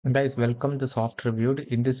Guys, welcome to Soft Reviewed.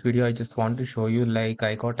 In this video, I just want to show you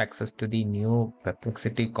I got access to the new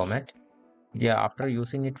Perplexity Comet. Yeah, after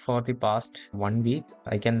using it for the past 1 week,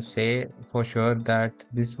 I can say for sure that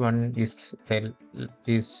this one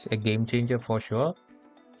is a game changer for sure,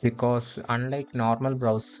 because unlike normal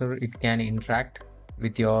browser, it can interact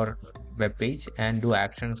with your web page and do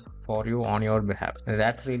actions for you on your behalf.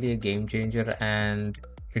 That's really a game changer, and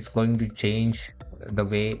it's going to change the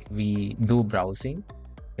way we do browsing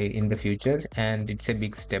in the future, and it's a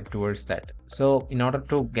big step towards that. So in order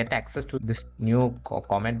to get access to this new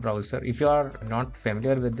Comet browser, if you are not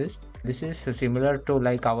familiar with this is similar to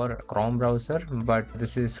like our Chrome browser, but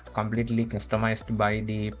this is completely customized by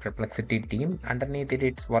the Perplexity team. Underneath it,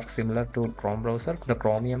 it works similar to Chrome browser, the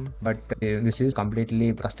Chromium, but this is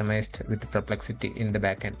completely customized with Perplexity in the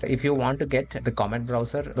backend. If you want to get the Comet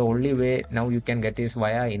browser, the only way now you can get is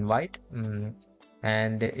via invite.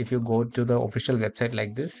 And if you go to the official website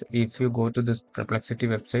like this, if you go to this Perplexity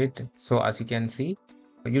website, so as you can see,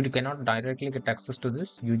 you cannot directly get access to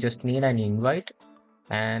this. You just need an invite,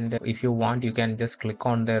 and if you want, you can just click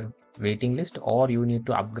on their waiting list, or you need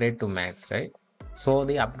to upgrade to max, right? So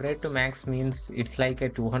the upgrade to max means it's like a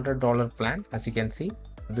 $200 plan. As you can see,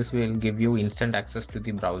 this will give you instant access to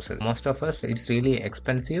the browser. Most of us, it's really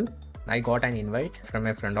expensive. I got an invite from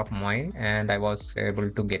a friend of mine, and I was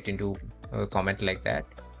able to get into a comment like that.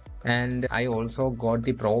 And I also got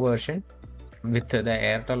the pro version with the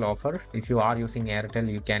Airtel offer. If you are using Airtel,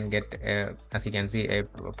 you can get as you can see, a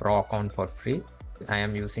pro account for free. I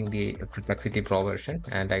am using the Perplexity Pro version,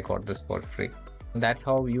 and I got this for free. That's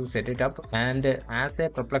how you set it up. And as a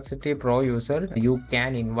Perplexity Pro user, you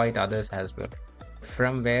can invite others as well.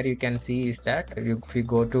 From where you can see is that if you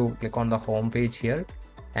go to click on the home page here,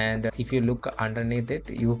 and if you look underneath it,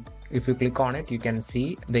 if you click on it, you can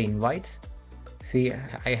see the invites. See,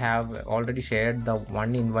 I have already shared the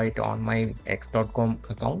one invite on my x.com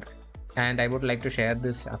account, and I would like to share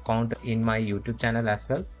this account in my YouTube channel as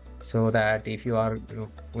well, so that if you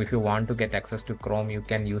want to get access to Chrome, you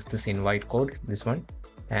can use this invite code, this one,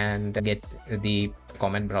 and get the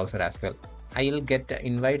Comet browser as well. I'll get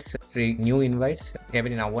invites, free new invites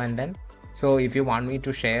every now and then. So if you want me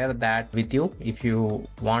to share that with you, if you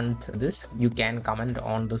want this, you can comment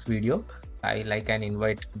on this video. I like an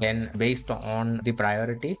invite, then based on the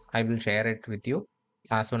priority, I will share it with you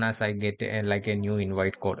as soon as I get a new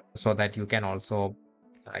invite code, so that you can also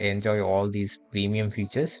enjoy all these premium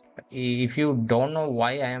features. If you don't know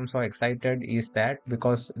why I am so excited, is that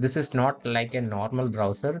because this is not like a normal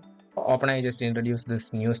browser. OpenAI just introduced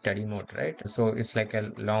this new study mode, right? So it's like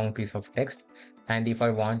a long piece of text, and if I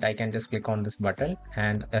want, I can just click on this button,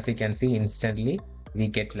 and as you can see, instantly we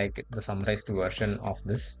get like the summarized version of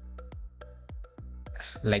this,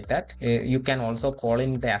 like that. You can also call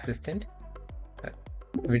in the assistant.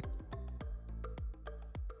 Which,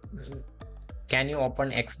 can you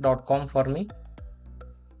open x.com for me?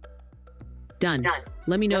 Done.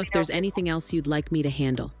 Let me know if there's anything else you'd like me to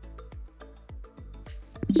handle.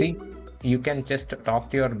 See, you can just talk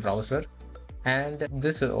to your browser, and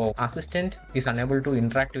this assistant is unable to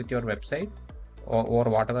interact with your website or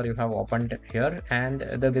whatever you have opened here. And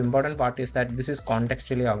the important part is that this is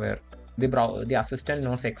contextually aware. The assistant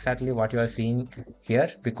knows exactly what you are seeing here,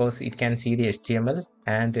 because it can see the HTML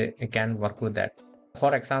and it can work with that.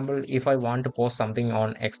 For example, if I want to post something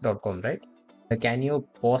on x.com, right? Can you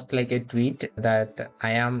post like a tweet that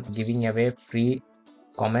I am giving away free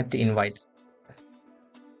Comet invites?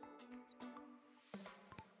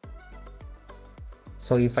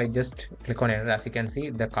 So if I just click on it, as you can see,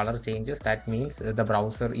 the color changes. That means the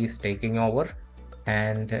browser is taking over,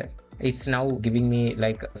 and it's now giving me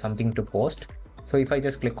like something to post. So if I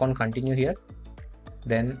just click on continue here,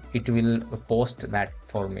 then it will post that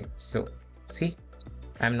for me. So see,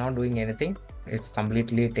 I'm not doing anything. It's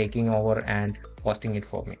completely taking over and posting it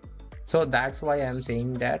for me. So that's why I'm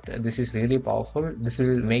saying that this is really powerful. This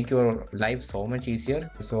will make your life so much easier.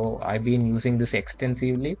 So I've been using this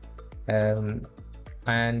extensively.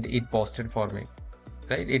 And it posted for me,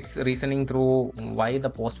 right? It's reasoning through why the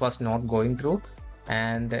post was not going through,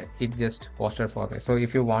 and it just posted for me. So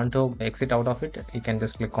if you want to exit out of it, you can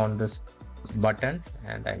just click on this button,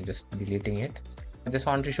 and I'm just deleting it. I just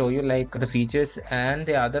want to show you like the features. And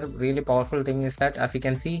the other really powerful thing is that, as you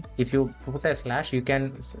can see, if you put a slash, you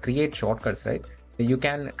can create shortcuts, right? You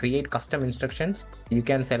can create custom instructions. You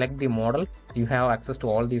can select the model. You have access to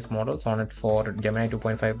all these models on it for Gemini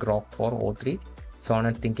 2.5, Grok 4, O3,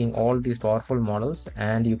 Sonnet Thinking, all these powerful models.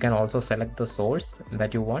 And you can also select the source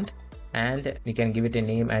that you want, and you can give it a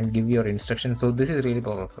name and give your instruction. So this is really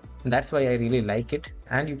powerful. That's why I really like it.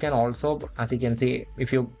 And you can also, as you can see,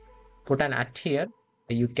 if you put an at here,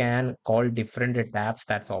 you can call different tabs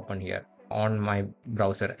that's open here on my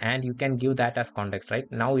browser, and you can give that as context.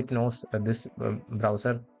 Right now it knows this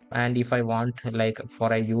browser, and if I want like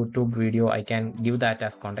for a YouTube video, I can give that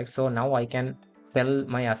as context. So now I can tell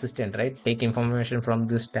my assistant, right, take information from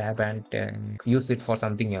this tab and use it for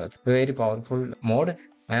something else. Very powerful mode.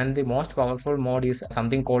 And the most powerful mode is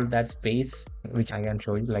something called that space, which I can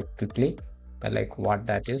show you like quickly, like what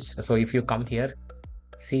that is. So if you come here,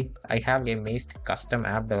 see, I have a Mazed custom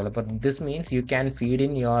app developer. This means you can feed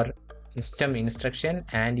in your system instruction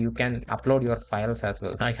and you can upload your files as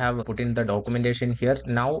well. I have put in the documentation here.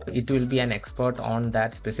 Now it will be an expert on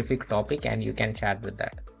that specific topic and you can chat with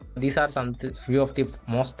that. These are some few of the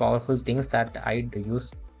most powerful things that I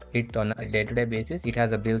use it on a day-to-day basis. It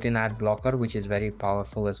has a built-in ad blocker, which is very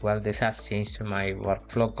powerful as well. This has changed my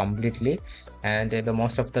workflow completely, and the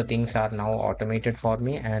most of the things are now automated for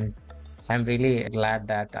me, and I'm really glad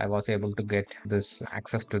that I was able to get this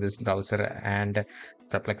access to this browser and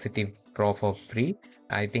Perplexity Pro for free.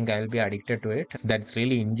 I think I'll be addicted to it. That's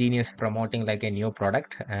really ingenious promoting like a new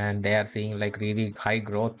product, and they are seeing like really high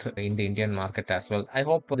growth in the Indian market as well. I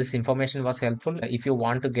hope this information was helpful. If you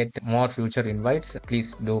want to get more future invites,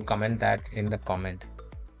 please do comment that in the comment.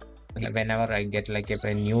 Whenever I get like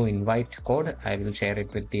a new invite code, I will share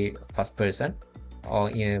it with the first person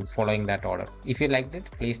or following that order. If you liked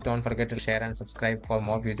it, please don't forget to share and subscribe for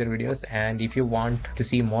more future videos. And if you want to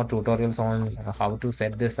see more tutorials on how to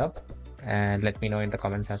set this up, and let me know in the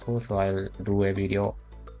comments as well, so I'll do a video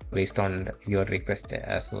based on your request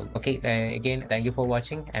as well. Okay, again, thank you for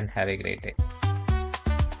watching and have a great day.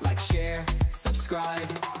 Like, share,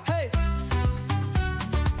 subscribe.